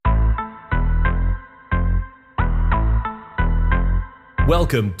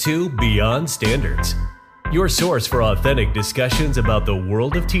Welcome to Beyond Standards, your source for authentic discussions about the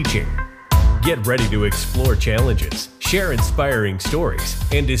world of teaching. Get ready to explore challenges, share inspiring stories,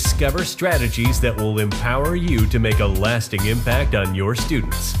 and discover strategies that will empower you to make a lasting impact on your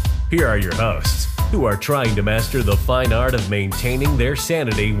students. Here are your hosts, who are trying to master the fine art of maintaining their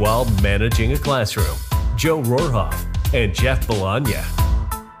sanity while managing a classroom, Joe Rohrhoff and Jeff Bologna.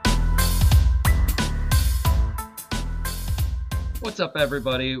 What's up,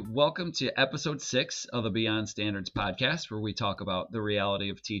 everybody? Welcome to episode 6 of the Beyond Standards podcast, where we talk about the reality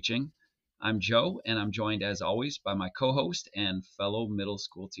of teaching. I'm Joe, and I'm joined, as always, by my co-host and fellow middle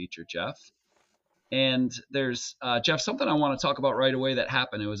school teacher, Jeff. And there's, Jeff, something I want to talk about right away that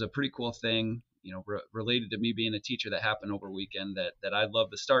happened. It was a pretty cool thing, related to me being a teacher that happened over weekend that I'd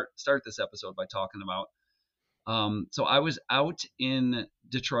love to start this episode by talking about. So I was out in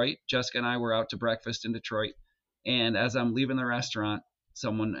Detroit. Jessica and I were out to breakfast in Detroit. And as I'm leaving the restaurant,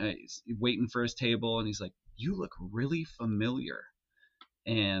 someone is waiting for his table, and he's like, "You look really familiar."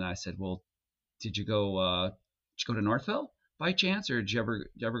 And I said, "Well, did you go to Northville by chance, or did you ever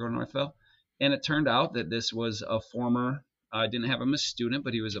go to Northville?" And it turned out that this was a former, I didn't have him as a student,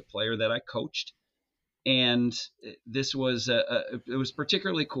 but he was a player that I coached. And this was it was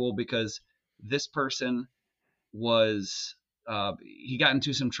particularly cool because this person was he got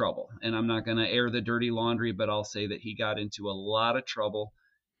into some trouble, and I'm not going to air the dirty laundry, but I'll say that he got into a lot of trouble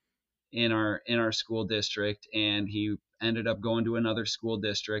in our school district, and he ended up going to another school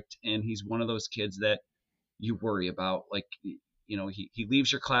district. And he's one of those kids that you worry about. Like, he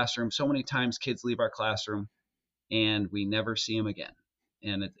leaves your classroom. So many times kids leave our classroom and we never see him again.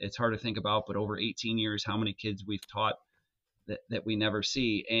 And it's hard to think about, but over 18 years, how many kids we've taught that we never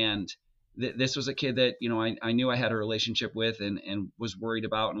see. And this was a kid that, I knew I had a relationship with and was worried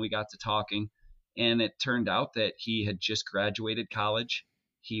about, and we got to talking. And it turned out that he had just graduated college.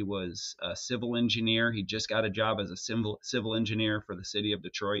 He was a civil engineer. He just got a job as a civil engineer for the city of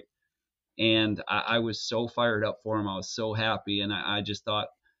Detroit. And I was so fired up for him. I was so happy. And I just thought,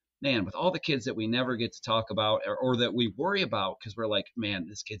 man, with all the kids that we never get to talk about or that we worry about, because we're like, man,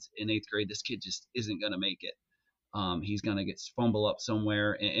 this kid's in 8th grade. This kid just isn't going to make it. He's going to get fumble up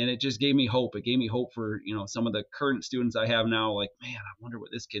somewhere. And it just gave me hope. It gave me hope for, some of the current students I have now. Like, man, I wonder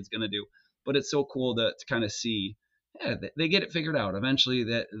what this kid's going to do. But it's so cool to kind of see, they get it figured out. Eventually,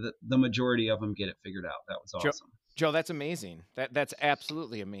 the majority of them get it figured out. That was awesome. Joe, that's amazing. That's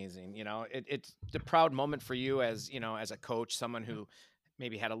absolutely amazing. It's a proud moment for you as a coach, someone who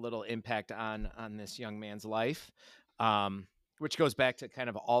maybe had a little impact on this young man's life. Which goes back to kind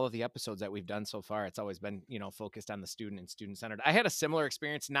of all of the episodes that we've done so far. It's always been, focused on the student and student-centered. I had a similar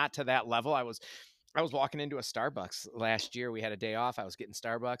experience, not to that level. I was walking into a Starbucks last year. We had a day off. I was getting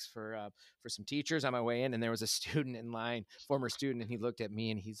Starbucks for some teachers on my way in, and there was a student in line, former student, and he looked at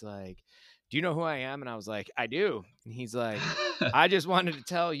me and he's like, "Do you know who I am?" And I was like, "I do." And he's like, "I just wanted to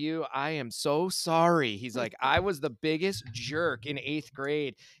tell you, I am so sorry." He's like, "I was the biggest jerk in 8th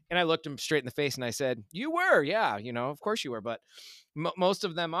grade." And I looked him straight in the face and I said, "You were, yeah, of course you were." But most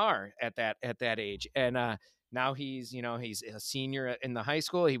of them are at that age. And now he's a senior in the high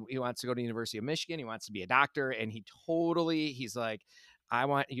school. He wants to go to the University of Michigan. He wants to be a doctor. And he's like, "I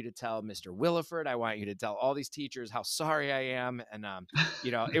want you to tell Mr. Williford, I want you to tell all these teachers how sorry I am." And,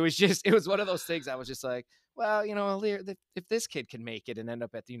 it was one of those things. I was just like, well, if this kid can make it and end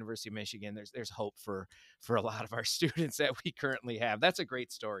up at the University of Michigan, there's hope for a lot of our students that we currently have. That's a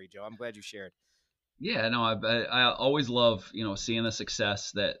great story, Joe. I'm glad you shared. Yeah, no, I always love, seeing the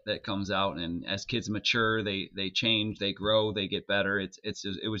success that comes out. And as kids mature, they change, they grow, they get better. It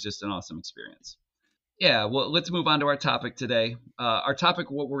was just an awesome experience. Yeah, well, let's move on to our topic today. Our topic,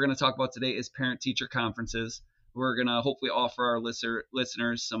 what we're going to talk about today, is parent-teacher conferences. We're going to hopefully offer our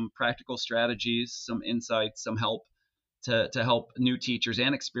listeners some practical strategies, some insights, some help to help new teachers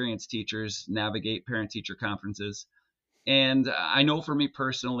and experienced teachers navigate parent-teacher conferences. And I know for me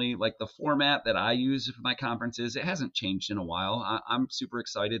personally, like the format that I use for my conferences, it hasn't changed in a while. I'm super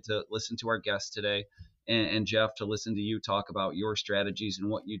excited to listen to our guests today, and Jeff, to listen to you talk about your strategies and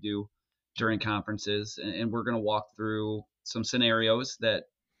what you do during conferences. And we're going to walk through some scenarios that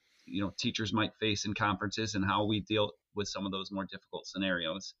teachers might face in conferences and how we deal with some of those more difficult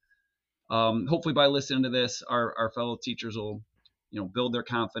scenarios. Hopefully by listening to this, our fellow teachers will build their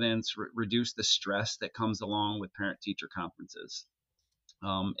confidence, reduce the stress that comes along with parent-teacher conferences.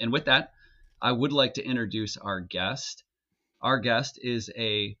 And with that, I would like to introduce our guest. Our guest is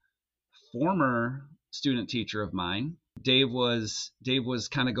a former student teacher of mine. Dave was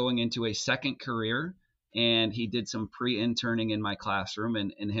kind of going into a second career, and he did some pre-interning in my classroom,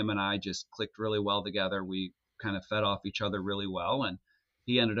 and him and I just clicked really well together. We kind of fed off each other really well. And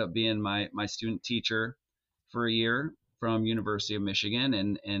he ended up being my student teacher for a year from University of Michigan,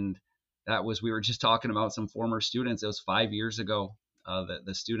 and that was, we were just talking about some former students. It was 5 years ago.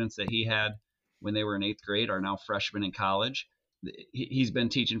 The students that he had when they were in eighth grade are now freshmen in college. He's been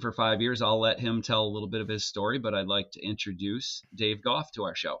teaching for 5 years. I'll let him tell a little bit of his story, but I'd like to introduce Dave Goff to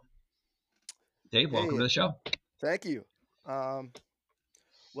our show. Dave, welcome Hey, to the show. thank you.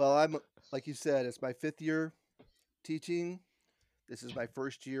 Well, I'm like you said, it's my 5th year teaching. This is my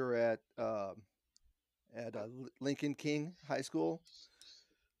first year at Lincoln King High School.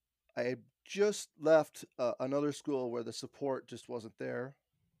 I just left another school where the support just wasn't there.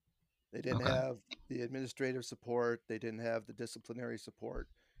 They didn't Okay. have the administrative support. They didn't have the disciplinary support,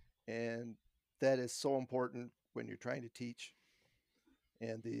 and that is so important when you're trying to teach.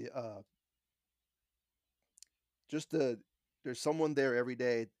 And just the there's someone there every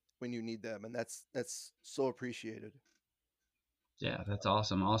day when you need them, and that's so appreciated. Yeah, that's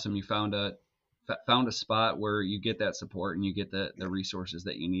awesome. Awesome. You found a spot where you get that support and you get the Yeah. resources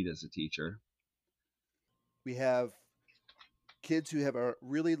that you need as a teacher. We have kids who have a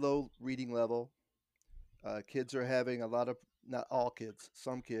really low reading level. Kids are having a lot of, not all kids,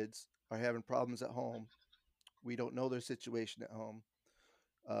 some kids are having problems at home. We don't know their situation at home.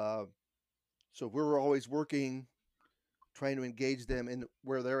 Uh, so we're always working, trying to engage them in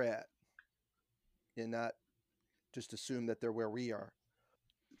where they're at and not just assume that they're where we are.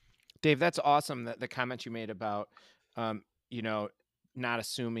 Dave, that's awesome. That the comment you made about, you know, not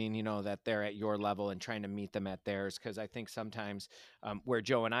assuming, that they're at your level and trying to meet them at theirs. Cause I think sometimes, where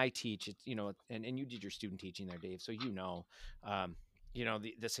Joe and I teach, it's, and you did your student teaching there, Dave. So, um,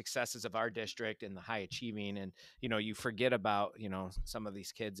 the successes of our district and the high achieving, and, you forget about, some of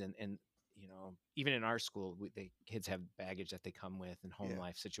these kids and, even in our school, the kids have baggage that they come with and home Yeah.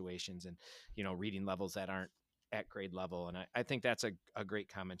 life situations and, reading levels that aren't at grade level. And I think that's a great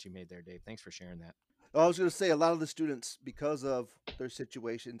comment you made there, Dave. Thanks for sharing that. I was going to say a lot of the students, because of their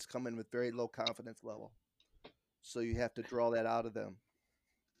situations, come in with very low confidence level. So you have to draw that out of them.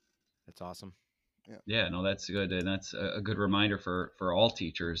 That's awesome. Yeah. Yeah, no, that's good, and that's a good reminder for all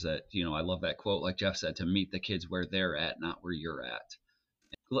teachers that, I love that quote, like Jeff said, to meet the kids where they're at, not where you're at.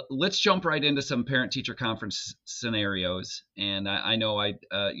 Let's jump right into some parent teacher conference scenarios. And I know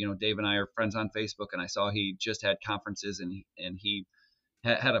Dave and I are friends on Facebook, and I saw he just had conferences, and he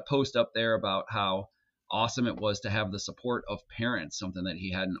had a post up there about how awesome it was to have the support of parents, something that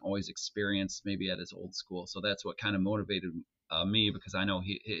he hadn't always experienced maybe at his old school. So that's what kind of motivated me, because I know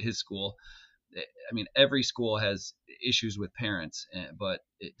his school, I mean, every school has issues with parents, but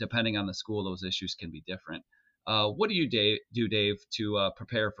depending on the school, those issues can be different. What do you do, Dave, to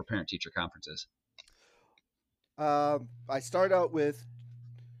prepare for parent-teacher conferences? I start out with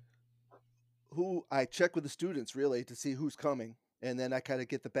who I check with the students really to see who's coming, and then I kind of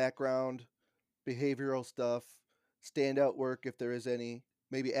get the background, behavioral stuff, standout work if there is any.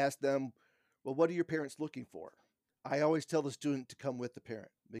 Maybe ask them, well, what are your parents looking for? I always tell the student to come with the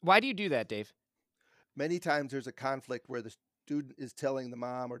parent. Why do you do that, Dave? Many times there's a conflict where the student is telling the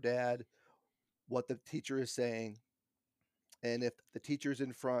mom or dad what the teacher is saying, and if the teacher's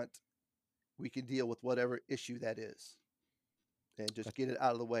in front, we can deal with whatever issue that is and just get it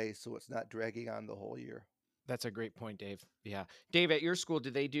out of the way so it's not dragging on the whole year. That's a great point, Dave. Yeah, Dave, at your school,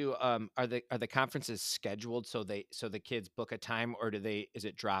 do they do are the conferences scheduled so the kids book a time, or is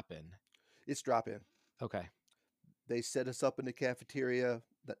it drop in? It's drop in. Okay. They set us up in the cafeteria.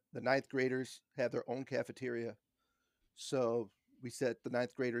 The ninth graders have their own cafeteria. So we set the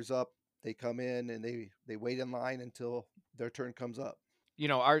ninth graders up. They come in and they wait in line until their turn comes up.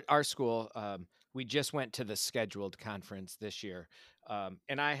 Our school, we just went to the scheduled conference this year,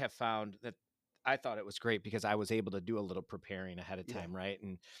 and I have found that I thought it was great because I was able to do a little preparing ahead of Yeah. time, right?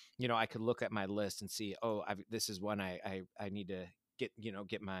 And I could look at my list and see, oh, this is one I need to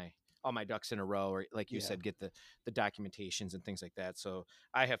get my all my ducks in a row, or like you Yeah. said, get the documentations and things like that. So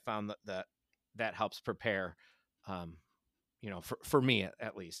I have found that helps prepare, for me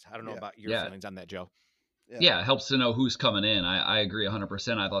at least. I don't know Yeah. about your Yeah. feelings on that, Joe. Yeah, it helps to know who's coming in. I agree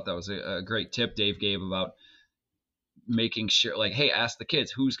 100%. I thought that was a great tip Dave gave about making sure, like, hey, ask the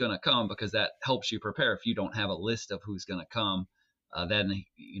kids who's going to come, because that helps you prepare. If you don't have a list of who's going to come, then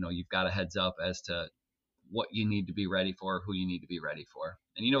you've got a heads up as to what you need to be ready for, who you need to be ready for.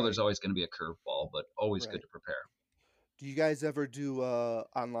 And Right. there's always going to be a curveball, but always good Right. to prepare. Do you guys ever do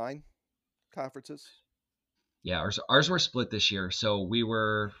online conferences? Yeah, ours were split this year. So we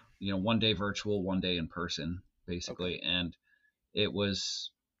were, one day virtual, one day in person, basically. Okay. And it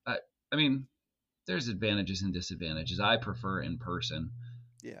was, I mean, there's advantages and disadvantages. I prefer in person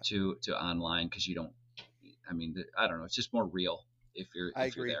Yeah. to online, because you don't, I don't know, it's just more real. I if you're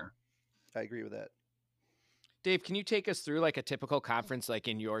agree. there. I agree with that. Dave, can you take us through like a typical conference, like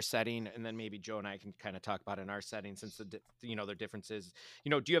in your setting, and then maybe Joe and I can kind of talk about in our setting, since their differences.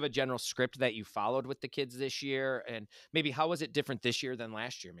 Do you have a general script that you followed with the kids this year, and maybe how was it different this year than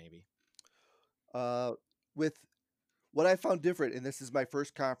last year? Maybe. Uh, with what I found different, and this is my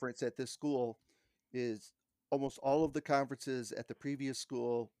first conference at this school, is almost all of the conferences at the previous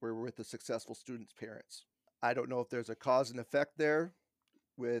school were with the successful students' parents. I don't know if there's a cause and effect there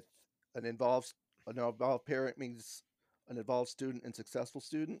with an involved parent means an involved student and successful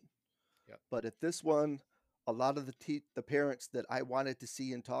student. Yep. But at this one, a lot of the parents that I wanted to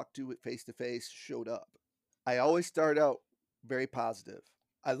see and talk to face to face showed up. I always start out very positive.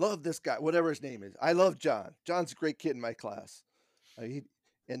 I love this guy, whatever his name is. I love John. John's a great kid in my class. And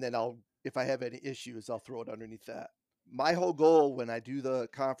then if I have any issues, I'll throw it underneath that. My whole goal when I do the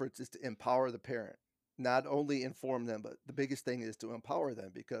conference is to empower the parent, not only inform them, but the biggest thing is to empower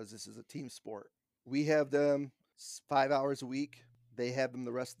them because this is a team sport. We have them 5 hours a week. They have them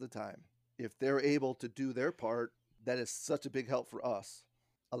the rest of the time. If they're able to do their part, that is such a big help for us.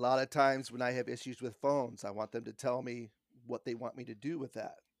 A lot of times when I have issues with phones, I want them to tell me what they want me to do with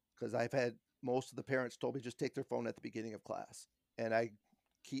that. Because I've had most of the parents told me just take their phone at the beginning of class. And I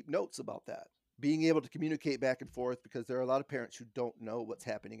keep notes about that. Being able to communicate back and forth, because there are a lot of parents who don't know what's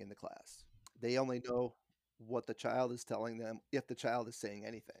happening in the class. They only know what the child is telling them if the child is saying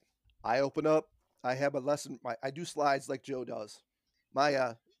anything. I open up, I have a lesson, I do slides like Joe does.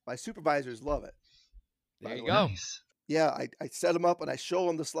 My supervisors love it. There you By the way. go. Nice. Yeah, I set them up and I show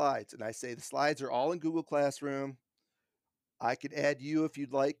them the slides and I say the slides are all in Google Classroom. I can add you if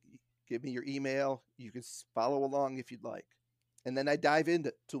you'd like. Give me your email. You can follow along if you'd like. And then I dive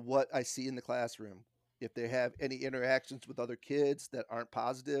into what I see in the classroom. If they have any interactions with other kids that aren't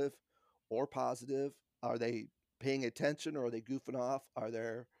positive or positive, are they paying attention or are they goofing off? Are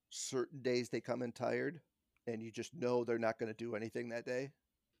there certain days they come in tired and you just know they're not going to do anything that day?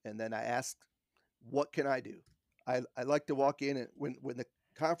 And then I ask, what can I do? I like to walk in and when the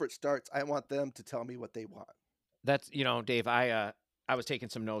conference starts, I want them to tell me what they want. That's Dave. I was taking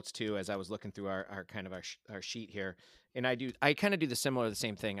some notes too as I was looking through our kind of our sheet here, and I kind of do the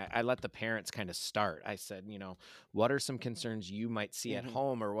same thing. I let the parents kind of start. I said, what are some concerns you might see at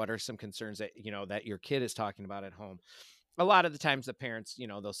home, or what are some concerns that that your kid is talking about at home. A lot of the times the parents,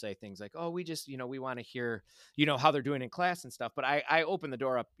 they'll say things like, oh, we just, we want to hear, how they're doing in class and stuff. But I open the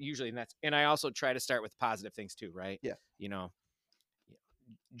door up usually, and I also try to start with positive things too, right? Yeah.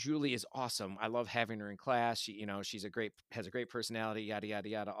 Julie is awesome. I love having her in class. She, she's has a great personality, yada, yada,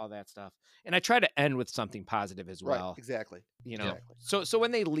 yada, all that stuff. And I try to end with something positive as well. Right. Exactly. Exactly. So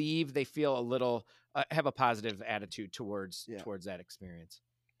when they leave, they feel a little, have a positive attitude towards that experience.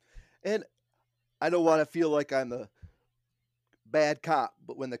 And I don't want to feel like I'm the bad cop,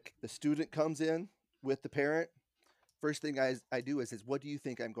 but when the student comes in with the parent, first thing I do is what do you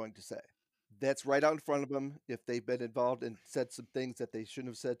think I'm going to say? That's right out in front of them. If they've been involved and said some things that they shouldn't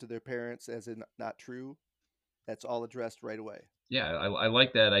have said to their parents as in not true, that's all addressed right away. Yeah, I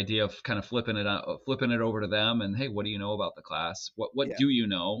like that idea of kind of flipping it over to them and, hey, what do you know about the class? What do you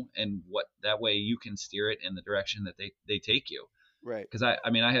know? And what that way you can steer it in the direction that they take you. Right. Because I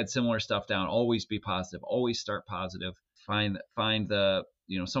had similar stuff down. Always be positive. Always start positive. Find the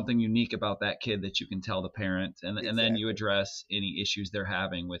something unique about that kid that you can tell the parent, and then you address any issues they're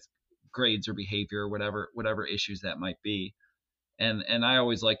having with grades or behavior, whatever issues that might be. And I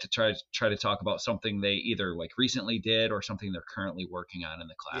always like to try to talk about something they either like recently did or something they're currently working on in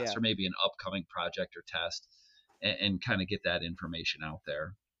the class, or maybe an upcoming project or test, and kind of get that information out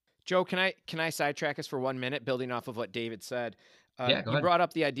there. Joe, can I sidetrack us for 1 minute, building off of what David said? Go you ahead. brought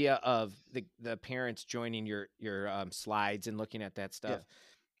up the idea of the parents joining your slides and looking at that stuff,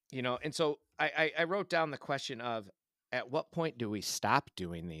 and so I wrote down the question of, at what point do we stop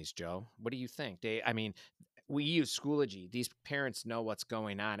doing these, Joe? What do you think, Dave? I mean, we use Schoology. These parents know what's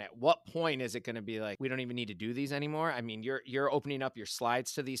going on. At what point is it going to be like, we don't even need to do these anymore? I mean, you're opening up your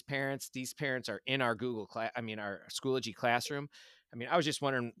slides to these parents. These parents are in our our Schoology classroom. I mean, I was just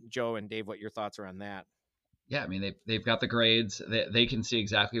wondering, Joe and Dave, what your thoughts are on that. Yeah, I mean, they've got the grades. They can see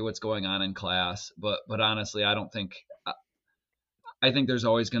exactly what's going on in class. But honestly, I think there's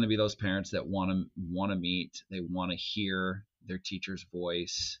always going to be those parents that want to meet. They want to hear their teacher's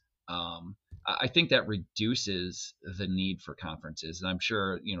voice. I think that reduces the need for conferences, and I'm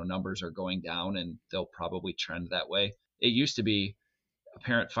sure numbers are going down, and they'll probably trend that way. It used to be a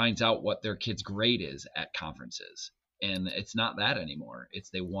parent finds out what their kid's grade is at conferences, and it's not that anymore. It's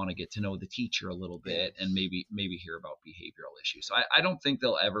they want to get to know the teacher a little bit and maybe hear about behavioral issues. So I don't think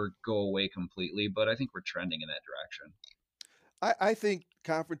they'll ever go away completely, but I think we're trending in that direction. I think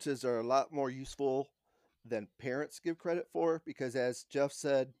conferences are a lot more useful than parents give credit for because, as Jeff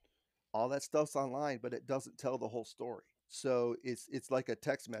said, all that stuff's online, but it doesn't tell the whole story. So it's like a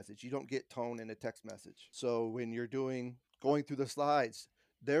text message. You don't get tone in a text message. So when you're going through the slides,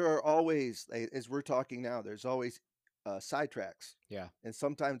 there are always, as we're talking now, there's always sidetracks. Yeah. And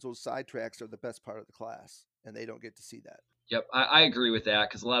sometimes those sidetracks are the best part of the class, and they don't get to see that. Yep, I agree with that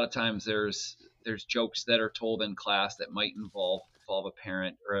because a lot of times there's jokes that are told in class that might involve a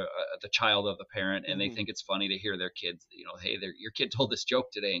parent or the child of the parent, and they think it's funny to hear their kids, hey, your kid told this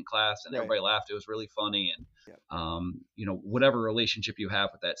joke today in class, and everybody laughed. It was really funny, and whatever relationship you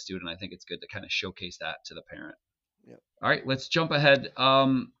have with that student, I think it's good to kind of showcase that to the parent. Yep. All right, let's jump ahead.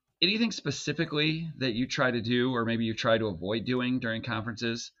 Anything specifically that you try to do, or maybe you try to avoid doing during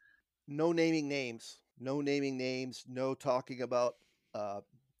conferences? No naming names. No talking about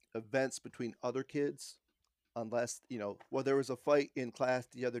events between other kids, unless, well, there was a fight in class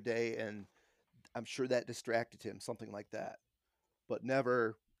the other day and I'm sure that distracted him, something like that. But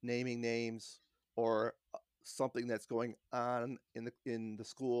never naming names or something that's going on in the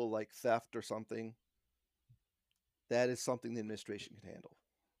school, like theft or something. That is something the administration can handle.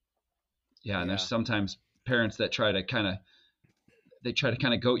 Yeah, and there's sometimes parents that try to kind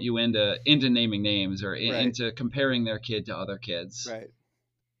of goat you into naming names or into comparing their kid to other kids. Right.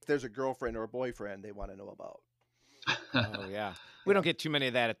 If there's a girlfriend or a boyfriend they want to know about. Oh yeah. We don't get too many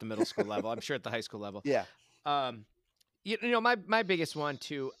of that at the middle school level. I'm sure at the high school level. Yeah. My biggest one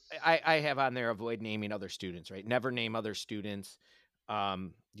too, I have on there, avoid naming other students, right? Never name other students.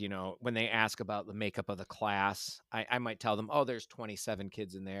 When they ask about the makeup of the class, I might tell them, oh, there's 27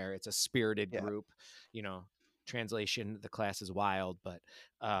 kids in there. It's a spirited group, translation, the class is wild, but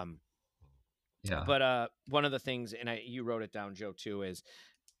one of the things, and you wrote it down, Joe, too, is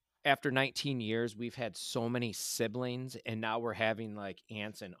after 19 years, we've had so many siblings, and now we're having like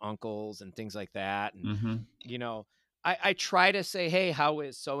aunts and uncles and things like that. And, I try to say, hey, how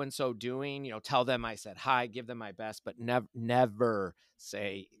is so-and-so doing? Tell them I said hi, give them my best, but never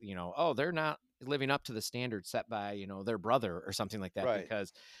say, oh, they're not living up to the standards set by, their brother or something like that,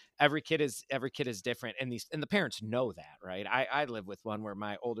 because every kid is different. And the parents know that, right? I live with one where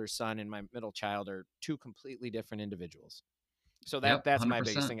my older son and my middle child are two completely different individuals. So that's 100%. My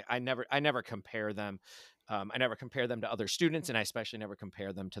biggest thing. I never compare them. I never compare them to other students, and I especially never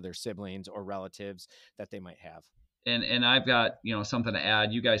compare them to their siblings or relatives that they might have. And I've got, something to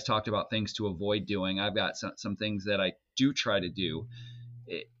add. You guys talked about things to avoid doing. I've got some things that I do try to do.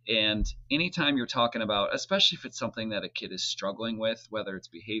 And anytime you're talking about, especially if it's something that a kid is struggling with, whether it's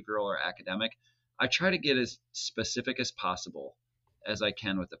behavioral or academic, I try to get as specific as possible as I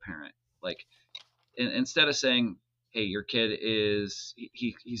can with the parent. Like, instead of saying, hey, your kid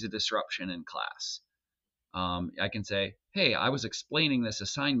he's a disruption in class. I can say, hey, I was explaining this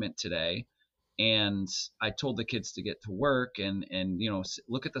assignment today, and I told the kids to get to work and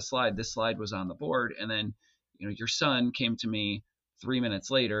look at the slide. This slide was on the board. And then, your son came to me 3 minutes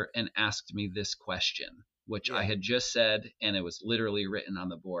later and asked me this question, which I had just said, and it was literally written on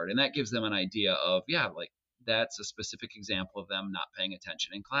the board. And that gives them an idea of, that's a specific example of them not paying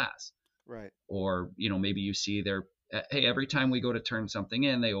attention in class. Right. Or, maybe you see hey, every time we go to turn something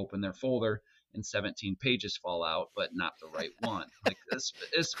in, they open their folder and 17 pages fall out, but not the right one. Like as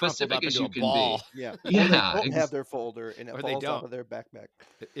specific as you can be. Yeah. Yeah. They don't have their folder and it falls out of their backpack.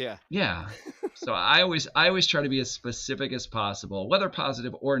 Yeah. Yeah. So I always try to be as specific as possible, whether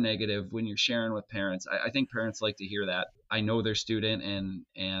positive or negative, when you're sharing with parents. I think parents like to hear that. I know their student and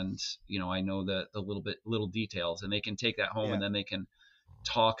I know the little details, and they can take that home and then they can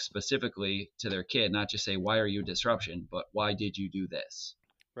talk specifically to their kid, not just say, why are you a disruption, but why did you do this?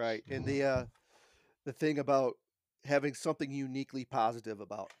 Right. And the thing about having something uniquely positive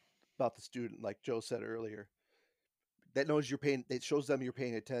about the student, like Joe said earlier, that it shows them you're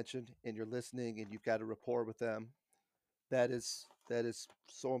paying attention and you're listening and you've got a rapport with them. That is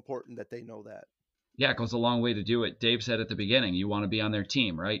so important that they know that. Yeah, it goes a long way to do it. Dave said at the beginning, you want to be on their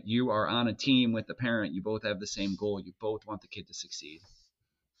team, right? You are on a team with the parent. You both have the same goal. You both want the kid to succeed.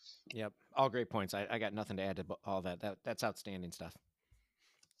 Yep. All great points. I got nothing to add to all that. That's outstanding stuff.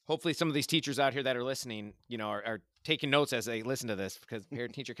 Hopefully some of these teachers out here that are listening, are taking notes as they listen to this, because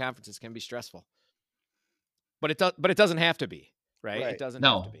parent-teacher conferences can be stressful. But it doesn't have to be, right? It doesn't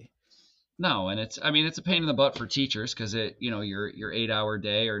have to be. No, and it's a pain in the butt for teachers, because your 8-hour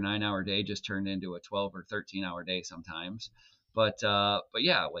day or 9-hour day just turned into a 12 or 13-hour day sometimes. But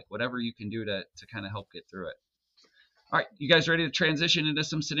yeah, like whatever you can do to kind of help get through it. All right, you guys ready to transition into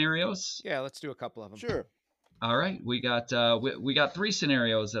some scenarios? Yeah, let's do a couple of them. Sure. All right, we got 3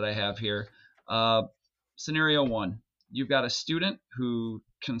 scenarios that I have here. Scenario 1: you've got a student who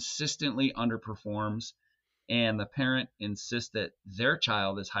consistently underperforms, and the parent insists that their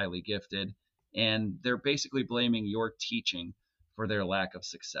child is highly gifted, and they're basically blaming your teaching for their lack of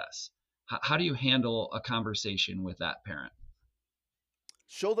success. How do you handle a conversation with that parent?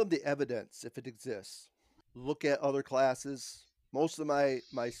 Show them the evidence if it exists. Look at other classes. Most of my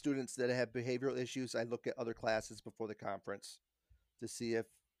students that have behavioral issues, I look at other classes before the conference to see if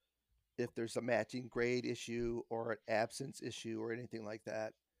there's a matching grade issue or an absence issue or anything like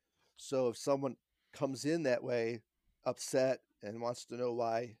that. So if someone comes in that way, upset and wants to know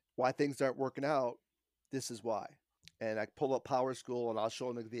why things aren't working out, this is why. And I pull up Power School and I'll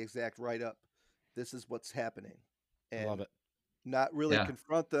show them the exact write up. This is what's happening. I love And it. not really Yeah.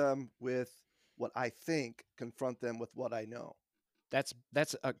 confront them with what I think, confront them with what I know. That's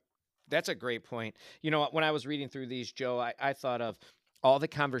a great point. When I was reading through these, Joe, I thought of all the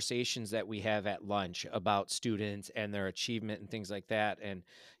conversations that we have at lunch about students and their achievement and things like that. And,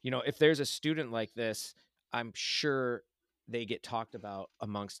 if there's a student like this, I'm sure they get talked about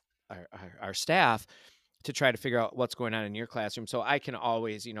amongst our staff to try to figure out what's going on in your classroom. So I can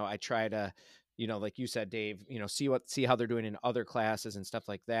always, I try to, like you said, Dave, see how they're doing in other classes and stuff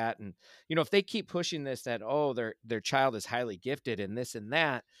like that. And, if they keep pushing this, that, oh, their child is highly gifted and this and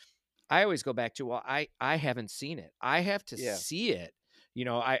that, I always go back to, well, I haven't seen it. I have to Yeah. see it.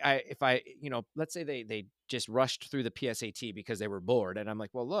 If I, let's say they just rushed through the PSAT because they were bored, and I'm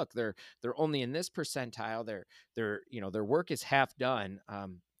like, well, look, they're only in this percentile. Their work is half done.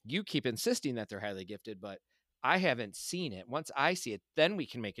 You keep insisting that they're highly gifted, but I haven't seen it. Once I see it, then we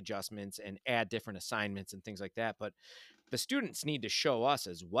can make adjustments and add different assignments and things like that. But the students need to show us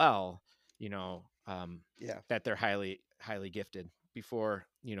as well, that they're highly gifted before,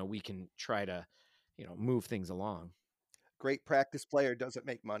 we can try to, move things along. Great practice player doesn't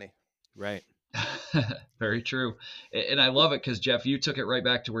make money. Right. Very true. And I love it because, Jeff, you took it right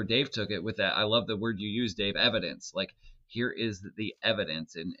back to where Dave took it with that. I love the word you used, Dave, evidence. Like, here is the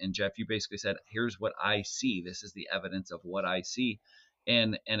evidence. And Jeff, you basically said, here's what I see. This is the evidence of what I see.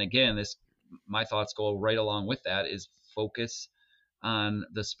 And again, my thoughts go right along with that, is focus on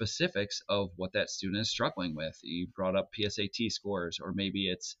the specifics of what that student is struggling with. You brought up PSAT scores, or maybe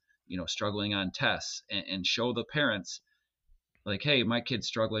it's, struggling on tests, and show the parents, like, hey, my kid's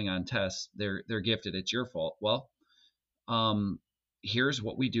struggling on tests. They're gifted. It's your fault. Well, here's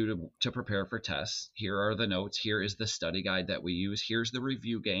what we do to prepare for tests. Here are the notes. Here is the study guide that we use. Here's the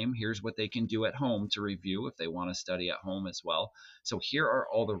review game. Here's what they can do at home to review if they want to study at home as well. So here are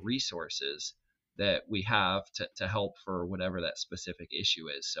all the resources that we have to help for whatever that specific issue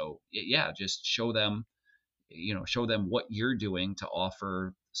is. So yeah, just show them what you're doing to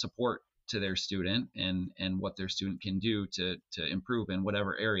offer support to their student, and what their student can do to improve in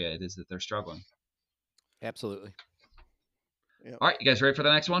whatever area it is that they're struggling. Absolutely. Yep. All right, you guys ready for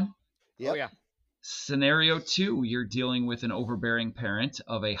the next one? Yep. Oh yeah. Scenario 2, you're dealing with an overbearing parent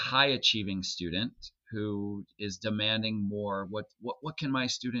of a high achieving student who is demanding more. What can my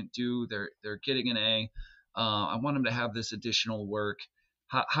student do? They're getting an A. I want them to have this additional work.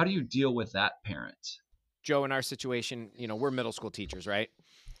 How do you deal with that parent? Joe, in our situation, we're middle school teachers, right?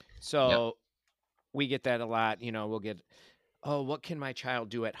 So we get that a lot. We'll get, oh, what can my child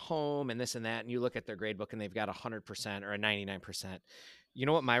do at home and this and that? And you look at their grade book and they've got 100% or a 99%. You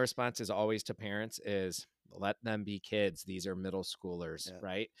know what my response is always to parents is, let them be kids. These are middle schoolers,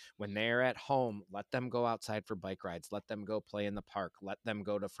 right? When they're at home, let them go outside for bike rides. Let them go play in the park. Let them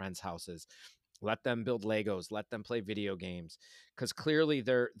go to friends' houses. Let them build Legos. Let them play video games, because clearly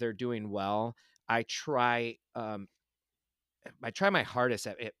they're doing well. I try my hardest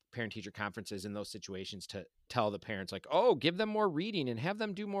at parent-teacher conferences in those situations to tell the parents, like, oh, give them more reading and have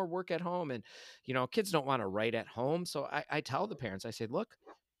them do more work at home. And, kids don't want to write at home. So I tell the parents, I say, look,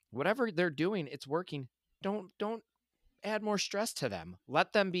 whatever they're doing, it's working. Don't add more stress to them.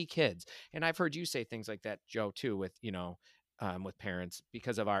 Let them be kids. And I've heard you say things like that, Joe, too, with, with parents,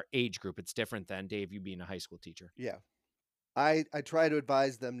 because of our age group. It's different than, Dave, you being a high school teacher. Yeah. I try to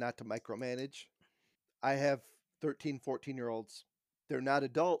advise them not to micromanage. I have 13, 14-year-olds. They're not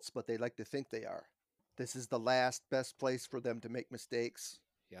adults, but they like to think they are. This is the last best place for them to make mistakes.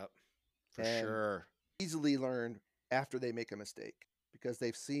 Yep, for sure. Easily learn after they make a mistake because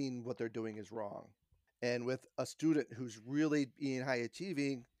they've seen what they're doing is wrong. And with a student who's really being high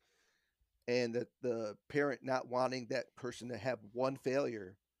achieving, and the parent not wanting that person to have one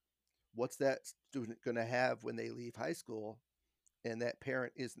failure, what's that student going to have when they leave high school? And that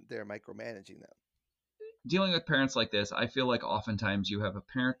parent isn't there micromanaging them. Dealing with parents like this, I feel like oftentimes you have a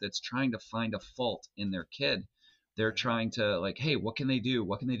parent that's trying to find a fault in their kid. They're trying to, like, hey, what can they do?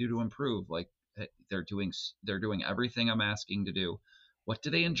 What can they do to improve? Like, they're doing everything I'm asking to do. What do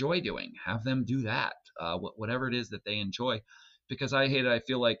they enjoy doing? Have them do that. Whatever it is that they enjoy, because I hate it. I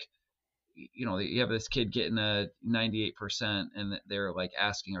feel like, you have this kid getting a 98% and they're like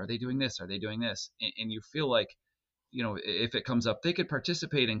asking, are they doing this? Are they doing this? And you feel like, if it comes up, they could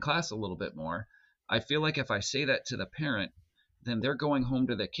participate in class a little bit more. I feel like if I say that to the parent, then they're going home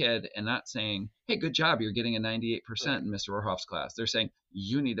to the kid and not saying, hey, good job, you're getting a 98% Right. in Mr. Rohrhoff's class. They're saying,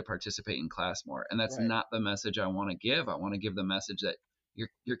 you need to participate in class more. And that's Right. not the message I want to give. I want to give the message that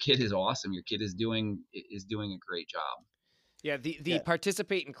your kid is awesome. Your kid is doing a great job. Yeah, the Yeah.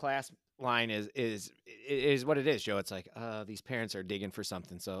 participate in class line is what it is, Joe. It's like, these parents are digging for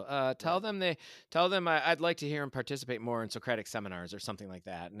something. So tell them I'd like to hear them participate more in Socratic seminars or something like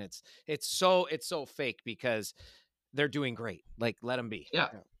that. And it's so fake because they're doing great. Like, let them be. Yeah.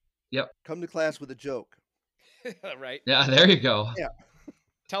 Yeah. Yep. Come to class with a joke. Right. Yeah, there you go. Yeah.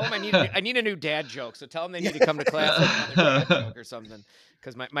 Tell them I need a new dad joke. So tell them they need to come to class with another dad joke or something,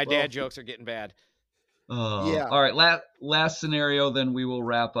 because my dad jokes are getting bad. Yeah. All right. Last scenario, then we will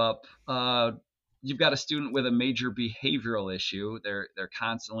wrap up. You've got a student with a major behavioral issue. They're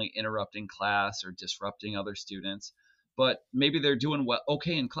constantly interrupting class or disrupting other students, but maybe they're doing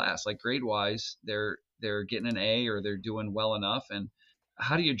okay in class, like grade wise, they're getting an A or they're doing well enough. And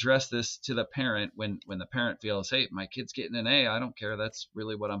how do you address this to the parent when the parent feels, hey, my kid's getting an A, I don't care, that's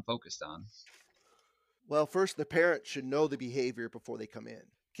really what I'm focused on? Well, first, the parent should know the behavior before they come in.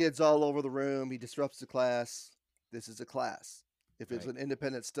 Kids all over the room. He disrupts the class. This is a class. If it's Right. an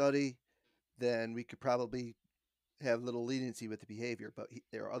independent study, then we could probably have little leniency with the behavior. But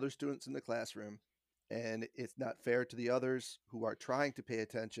there are other students in the classroom, and it's not fair to the others who are trying to pay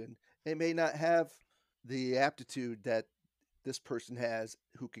attention. They may not have the aptitude that this person has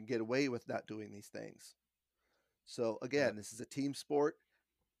who can get away with not doing these things. So, again, Yep. this is a team sport.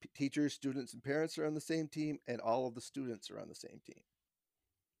 Teachers, students, and parents are on the same team, and all of the students are on the same team.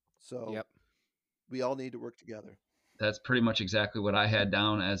 So Yep. we all need to work together. That's pretty much exactly what I had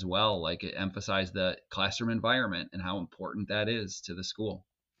down as well. Like, it emphasized the classroom environment and how important that is to the school.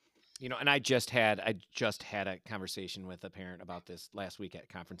 And I just had a conversation with a parent about this last week at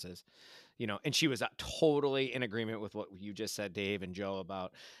conferences, and she was totally in agreement with what you just said, Dave and Joe,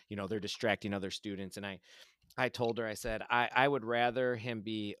 about, they're distracting other students. And I told her, I said, I would rather him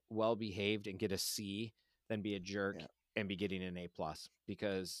be well behaved and get a C than be a jerk Yeah. and be getting an A+,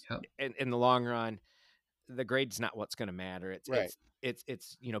 because Yep. in the long run, the grade's not what's going to matter. Right.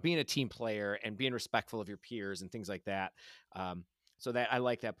 It's being a team player and being respectful of your peers and things like that. So that I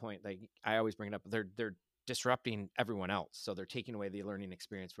like that point. Like, I always bring it up. They're disrupting everyone else, so they're taking away the learning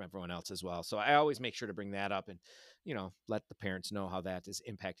experience from everyone else as well. So I always make sure to bring that up and let the parents know how that is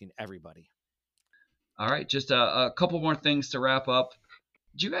impacting everybody. All right, just a couple more things to wrap up.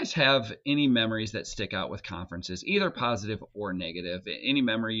 Do you guys have any memories that stick out with conferences, either positive or negative? Any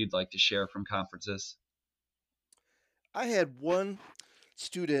memory you'd like to share from conferences? I had one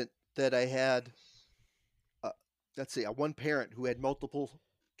student that I had, one parent who had multiple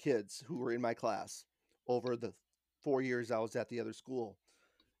kids who were in my class over the 4 years I was at the other school.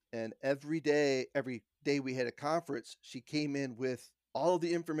 And every day we had a conference, she came in with all of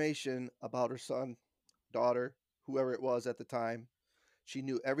the information about her son, daughter, whoever it was at the time. She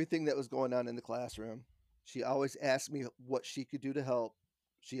knew everything that was going on in the classroom. She always asked me what she could do to help.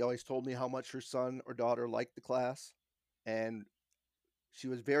 She always told me how much her son or daughter liked the class. And she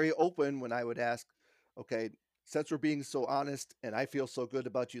was very open when I would ask, okay, since we're being so honest and I feel so good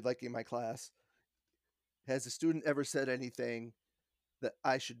about you liking my class, has a student ever said anything that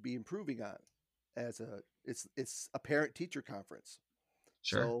I should be improving on? It's a parent teacher conference.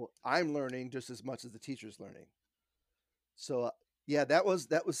 Sure. So I'm learning just as much as the teacher's learning. So yeah, that was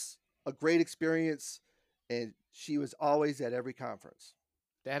a great experience, and she was always at every conference.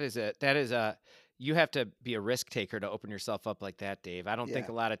 That is you have to be a risk taker to open yourself up like that, Dave. I don't think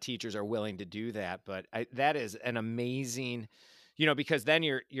a Yeah. lot of teachers are willing to do that, but that is an amazing, because then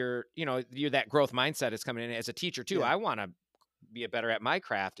you're that growth mindset is coming in as a teacher too. Yeah. I want to be better at my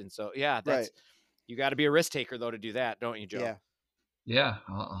craft. And so, yeah, Right. you got to be a risk taker though to do that, don't you, Joe? Yeah. Yeah,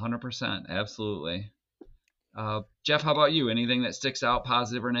 100%. Absolutely. Jeff, how about you? Anything that sticks out,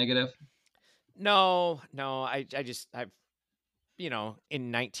 positive or negative? No, I've,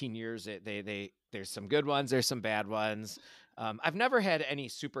 in 19 years, there's some good ones, there's some bad ones. I've never had any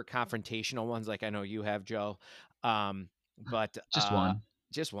super confrontational ones like I know you have, Joe. But Just one.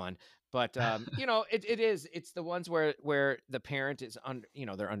 Just one. But it's the ones where the parent is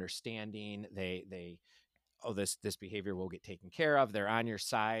they're understanding, this behavior will get taken care of, they're on your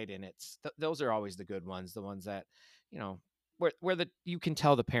side, and those are always the good ones, the ones that where you can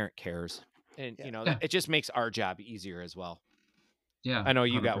tell the parent cares. And, Yeah. Yeah. it just makes our job easier as well. Yeah. I know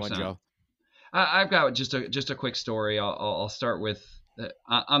you got one, 100%. Joe. I've got just a quick story. I'll start with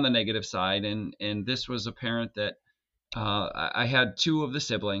on the negative side, and this was a parent that I had two of the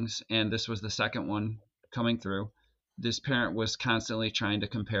siblings, and this was the second one coming through. This parent was constantly trying to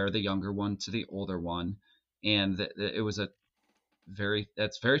compare the younger one to the older one, and it was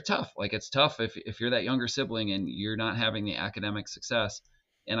that's very tough. Like, it's tough if you're that younger sibling and you're not having the academic success.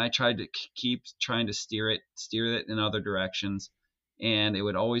 And I tried to keep trying to steer it in other directions, and it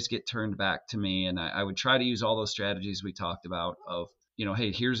would always get turned back to me. And I would try to use all those strategies we talked about of,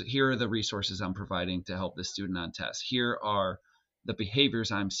 hey, here are the resources I'm providing to help this student on test. Here are the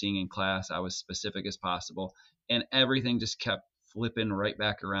behaviors I'm seeing in class. I was specific as possible, and everything just kept flipping right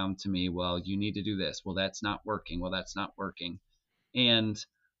back around to me. Well, you need to do this. Well, that's not working. Well, that's not working. And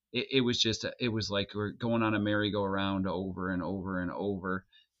it was just it was like we're going on a merry-go-round over and over and over.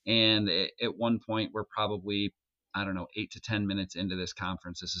 And at one point, we're probably, I don't know, 8 to 10 minutes into this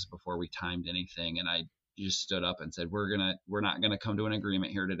conference. This is before we timed anything, and I just stood up and said, we're not gonna come to an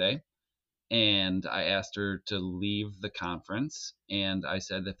agreement here today. And I asked her to leave the conference, and I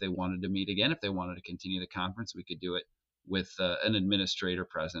said that if they wanted to meet again, if they wanted to continue the conference, we could do it with an administrator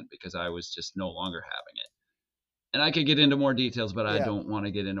present, because I was just no longer having it. And I could get into more details, but I Yeah. don't want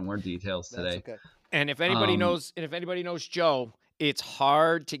to get into more details That's today. okay. And if anybody knows Joe, it's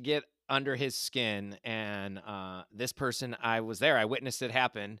hard to get under his skin. And this person, I was there. I witnessed it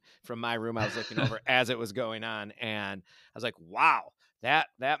happen from my room. I was looking over as it was going on, and I was like, "Wow, that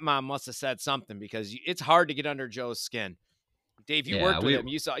mom must have said something," because it's hard to get under Joe's skin. Dave, you worked with him.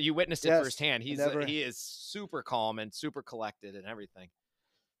 You witnessed it Yes, firsthand. He is super calm and super collected and everything.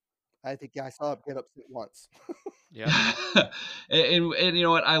 I think I saw him get upset once. Yeah. and you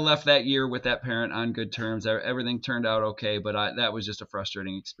know what? I left that year with that parent on good terms. Everything turned out okay, but that was just a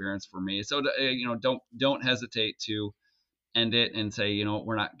frustrating experience for me. So don't hesitate to end it and say,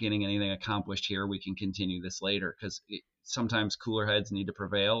 we're not getting anything accomplished here. We can continue this later, because sometimes cooler heads need to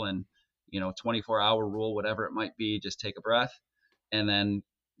prevail. And 24-hour rule, whatever it might be, just take a breath and then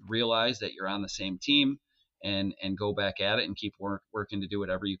realize that you're on the same team, and go back at it and keep working to do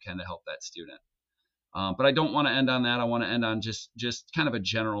whatever you can to help that student. But I don't want to end on that. I want to end on just kind of a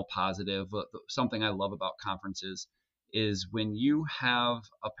general positive. Something I love about conferences is when you have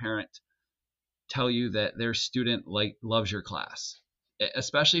a parent tell you that their student loves your class,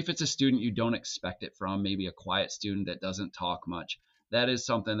 especially if it's a student you don't expect it from, maybe a quiet student that doesn't talk much. That is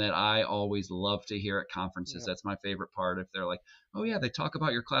something that I always love to hear at conferences. Yeah. That's my favorite part. If they're like, oh yeah, they talk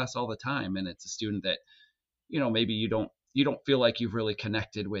about your class all the time, and it's a student that maybe you don't feel like you've really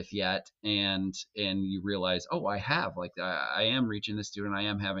connected with yet, and you realize, oh, I have, like, I am reaching this student, I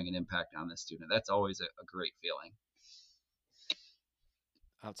am having an impact on this student. That's always a great feeling.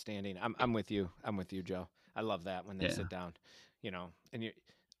 Outstanding. I'm with you. I'm with you, Joe. I love that when they Yeah. sit down, and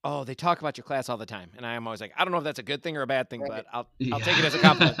they talk about your class all the time. And I am always like, I don't know if that's a good thing or a bad thing, Right. but I'll Yeah. take it as a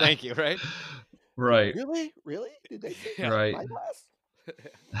compliment. Thank you. Right. Right. Really? Did they say Yeah. Right. my class?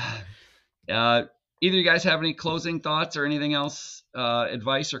 Either you guys have any closing thoughts or anything else,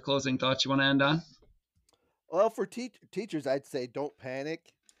 advice or closing thoughts you want to end on? Well, for teachers, I'd say don't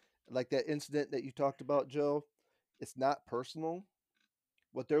panic. Like that incident that you talked about, Joe, it's not personal.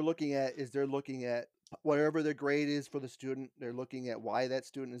 What they're looking at is whatever their grade is for the student. They're looking at why that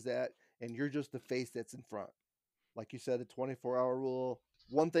student is that, and you're just the face that's in front. Like you said, the 24-hour rule.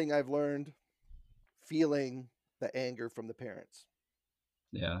 One thing I've learned, feeling the anger from the parents.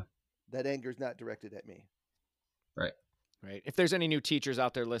 Yeah. That anger is not directed at me. Right. Right. If there's any new teachers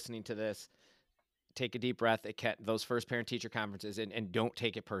out there listening to this, take a deep breath at those first parent-teacher conferences, and don't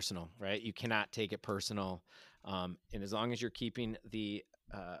take it personal. Right. You cannot take it personal. And as long as you're keeping the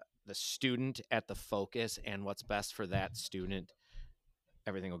student at the focus and what's best for that student,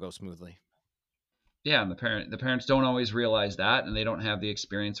 everything will go smoothly. Yeah, and the parents don't always realize that, and they don't have the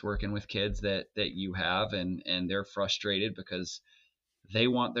experience working with kids that you have, and they're frustrated because they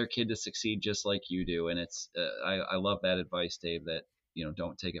want their kid to succeed just like you do. And it's I love that advice, Dave, that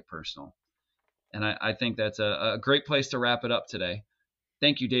don't take it personal. And I think that's a great place to wrap it up today.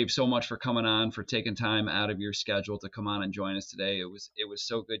 Thank you, Dave, so much for coming on, for taking time out of your schedule to come on and join us today. It was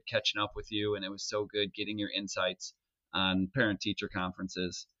so good catching up with you, and it was so good getting your insights on parent-teacher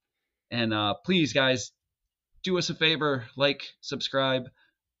conferences. And please, guys, do us a favor, like, subscribe,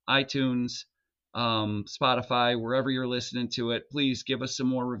 iTunes, Spotify, wherever you're listening to it. Please give us some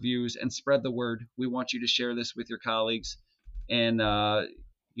more reviews and spread the word. We want you to share this with your colleagues. And,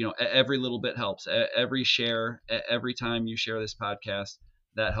 every little bit helps. Every share, every time you share this podcast,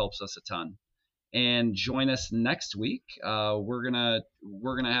 that helps us a ton. and join us next week. We're gonna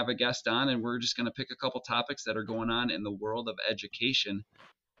have a guest on, and we're just gonna pick a couple topics that are going on in the world of education,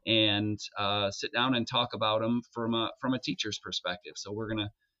 and sit down and talk about them from a teacher's perspective. So we're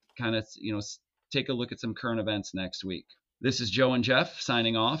gonna kind of take a look at some current events next week. This is Joe and Jeff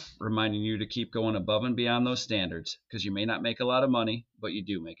signing off, reminding you to keep going above and beyond those standards, because you may not make a lot of money, but you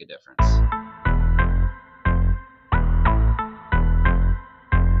do make a difference.